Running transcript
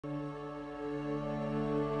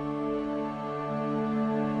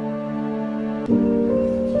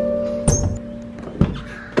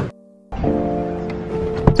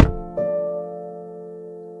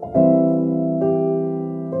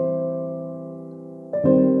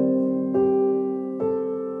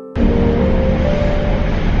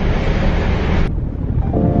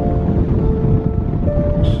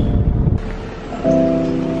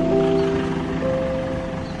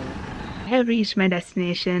reached my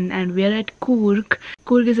destination and we are at Coorg.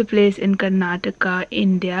 Coorg is a place in Karnataka,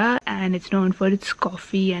 India, and it's known for its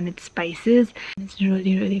coffee and its spices. It's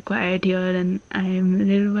really quiet here, and I'm a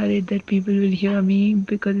little worried that people will hear me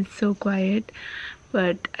because it's so quiet,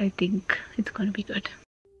 but I think it's gonna be good.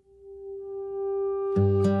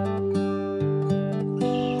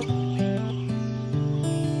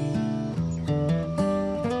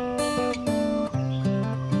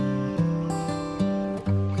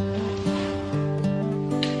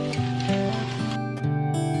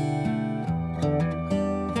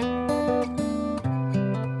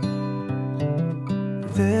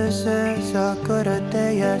 This is a good a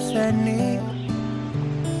day as any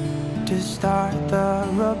to start the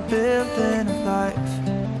rebuilding of life.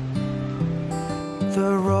 The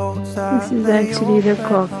roads that This is actually the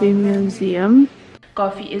coffee museum.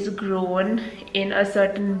 Coffee is grown in a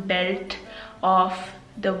certain belt of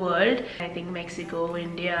the world. I think Mexico,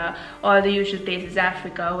 India, or the usual places,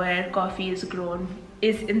 Africa, where coffee is grown,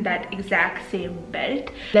 is in that exact same belt.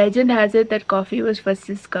 Legend has it that coffee was first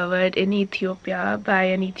discovered in Ethiopia by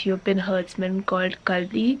an Ethiopian herdsman called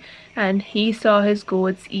Kaldi, and he saw his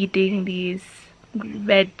goats eating these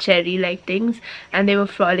red cherry like things, and they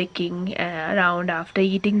were frolicking around after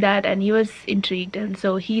eating that, and he was intrigued, and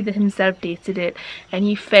so he himself tasted it and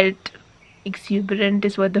he felt exuberant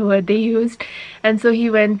is what the word they used, and so he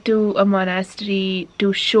went to a monastery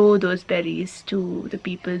to show those berries to the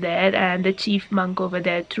people there, and the chief monk over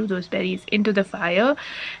there threw those berries into the fire,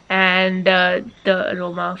 and the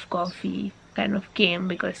aroma of coffee kind of came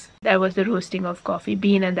because that was the roasting of coffee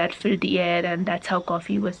bean, and that filled the air, and that's how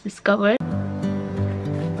coffee was discovered.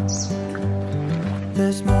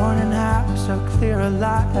 This morning has a clear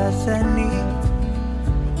light as any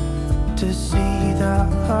to see the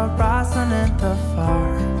horizon in the far.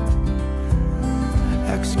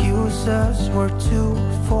 Excuses were 2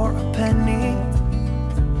 for a penny,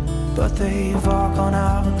 but they've all gone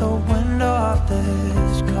out the window of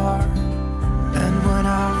this car. And when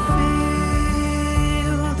I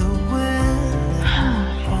feel the wind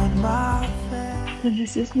on my face. So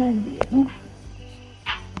this is my view,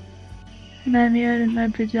 and I'm here in my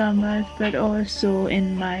pajamas but also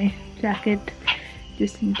in my jacket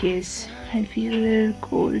just in case I feel a little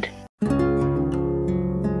cold.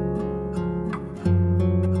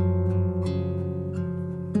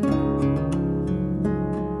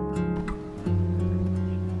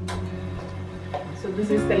 So this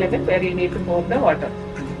is the limit where you need to pour the water,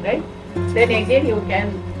 right? Then again you can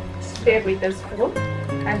stir with a spoon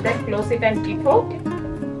and then close it and keep for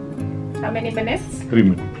how many minutes? 3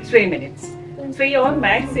 minutes. 3 minutes. 3 or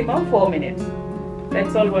maximum 4 minutes.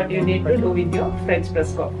 That's all what you need to do with your French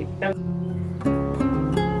press coffee.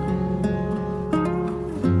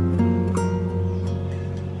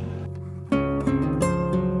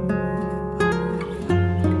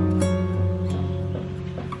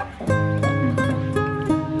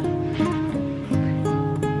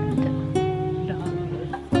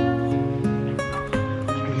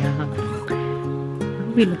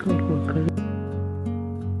 We look like workers.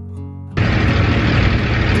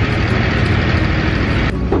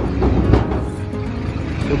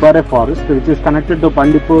 A forest which is connected to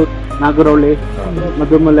Pandipur, Nagarole,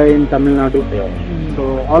 Madumalai in Tamil Nadu.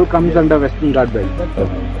 So all comes under Western Ghat Belt.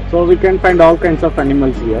 So we can find all kinds of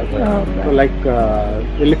animals here, so like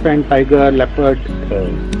elephant, tiger, leopard.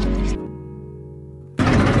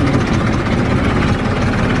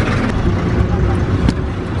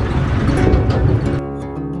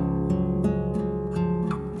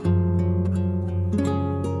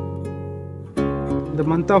 The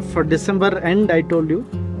month of December end, I told you,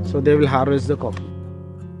 so they will harvest the coffee.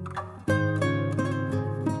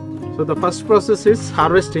 So the first process is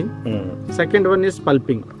harvesting, second one is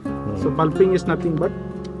pulping. So pulping is nothing but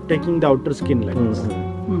taking the outer skin like this.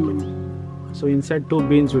 So inside 2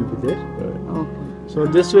 beans will be there. So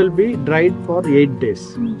this will be dried for 8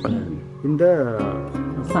 days in the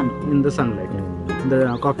sunlight, in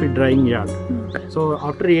the coffee drying yard. So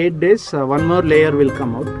after 8 days, one more layer will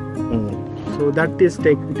come out. So that is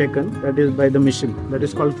taken, that is by the machine, that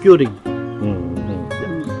is called curing.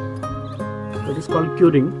 That is called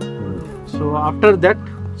curing. So after that,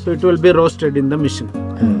 so it will be roasted in the machine.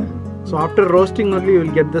 So after roasting only you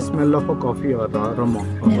will get the smell of a coffee or aroma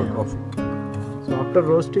of a coffee. So after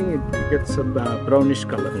roasting it gets a brownish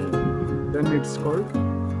color. Then it's called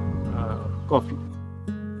coffee.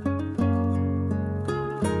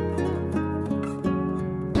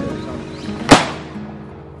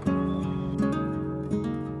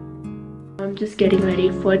 I'm just getting ready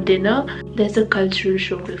for dinner. There's a cultural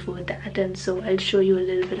show before that, and so I'll show you a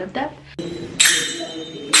little bit of that.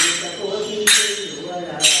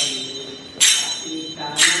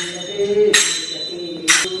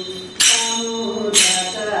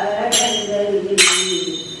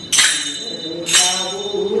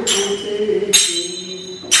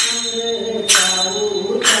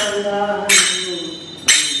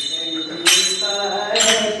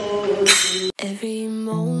 Every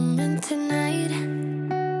moment tonight,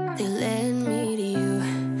 they led me to you.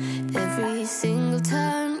 Every single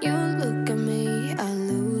time you look at me, I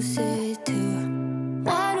lose it too.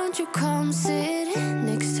 Why don't you come sit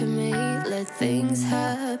next to me? Let things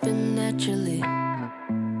happen naturally,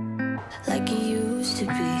 like it used to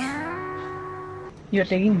be. You're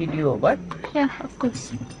taking video, what? Yeah, of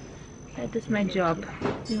course. That is my job.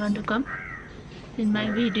 You want to come in my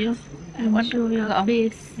video? I want to show your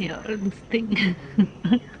face. Yeah, this thing.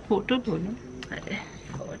 Photo, no?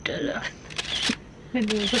 Photo.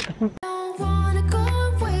 Don't wanna go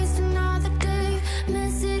and waste another day.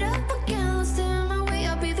 Mess it up again, lost in my way.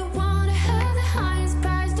 I'll be the one to have the highest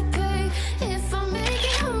price to pay. If I make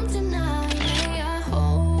it home tonight, may I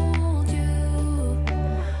hold you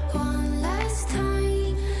one last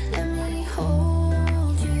time? Let me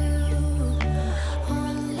hold you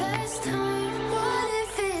one last time. What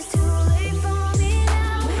if it's too late for me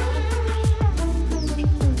now?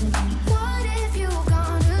 What if you're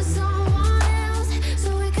gone to someone else, so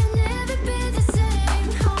we can never be the same?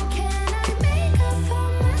 How can I make up for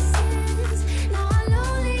my sins? Now I'm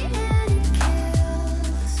lonely and it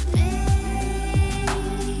kills me.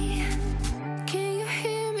 Can you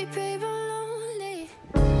hear me, babe? I'm lonely.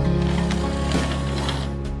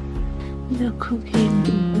 The cooking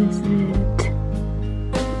visit.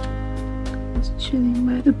 He's chilling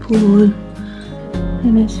by the pool,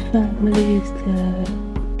 and his family is there.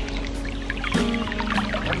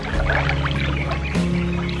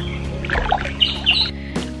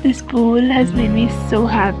 This pool has made me so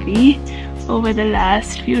happy over the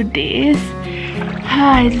last few days.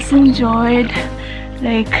 I just enjoyed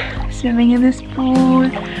like swimming in this pool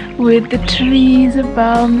with the trees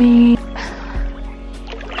above me.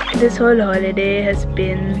 This whole holiday has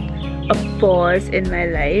been a pause in my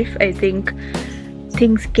life. I think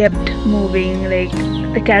things kept moving, like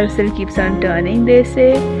the carousel keeps on turning, they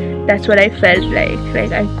say. That's what I felt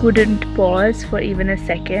like I couldn't pause for even a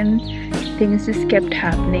second. Things just kept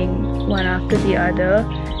happening one after the other,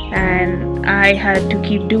 and I had to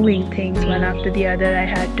keep doing things one after the other. I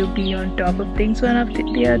had to be on top of things one after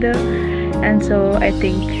the other, and so I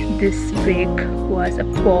think this break was a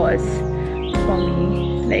pause for me.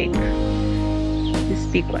 Like, just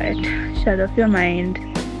be quiet, shut off your mind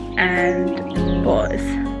and pause.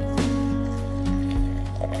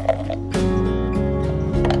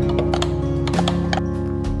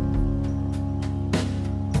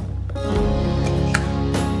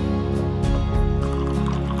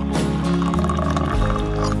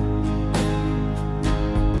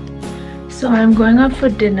 So I'm going out for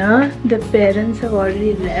dinner. The parents have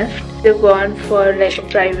already left. They've gone for like a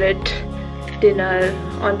private dinner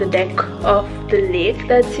on the deck of the lake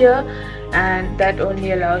that's here, and that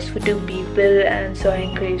only allows for 2 people, and so I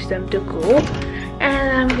encourage them to go.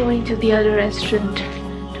 And I'm going to the other restaurant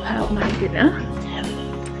to have my dinner.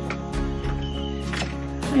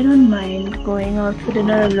 I don't mind going out for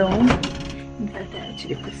dinner alone, but I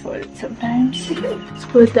actually prefer it sometimes.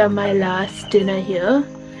 Suppose that my last dinner here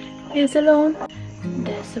is alone.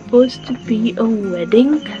 There's supposed to be a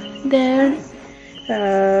wedding there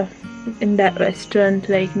in that restaurant,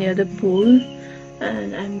 like near the pool,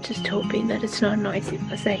 and I'm just hoping that it's not noisy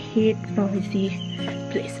because I hate noisy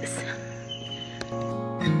places.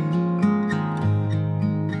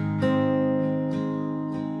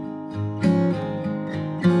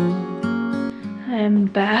 I'm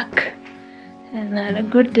back and I had a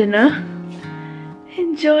good dinner.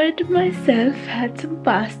 Enjoyed myself, had some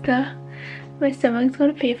pasta. My stomach's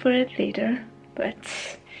gonna pay for it later, but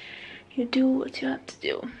you do what you have to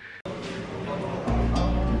do.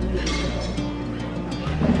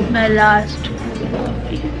 My last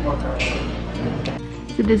coffee.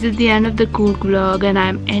 So this is the end of the Coorg vlog, and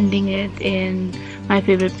I'm ending it in my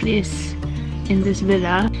favorite place in this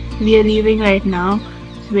villa. We are leaving right now,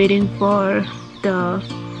 just waiting for the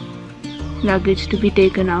luggage to be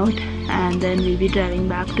taken out, and then we'll be driving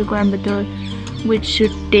back to Coimbatore, which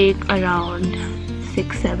should take around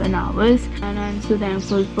 6-7 hours. And I'm so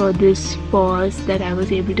thankful for this pause that I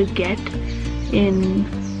was able to get in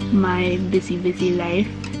my busy life.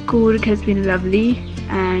 Coorg has been lovely,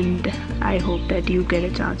 and I hope that you get a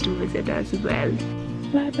chance to visit as well.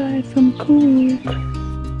 Bye bye from Coorg.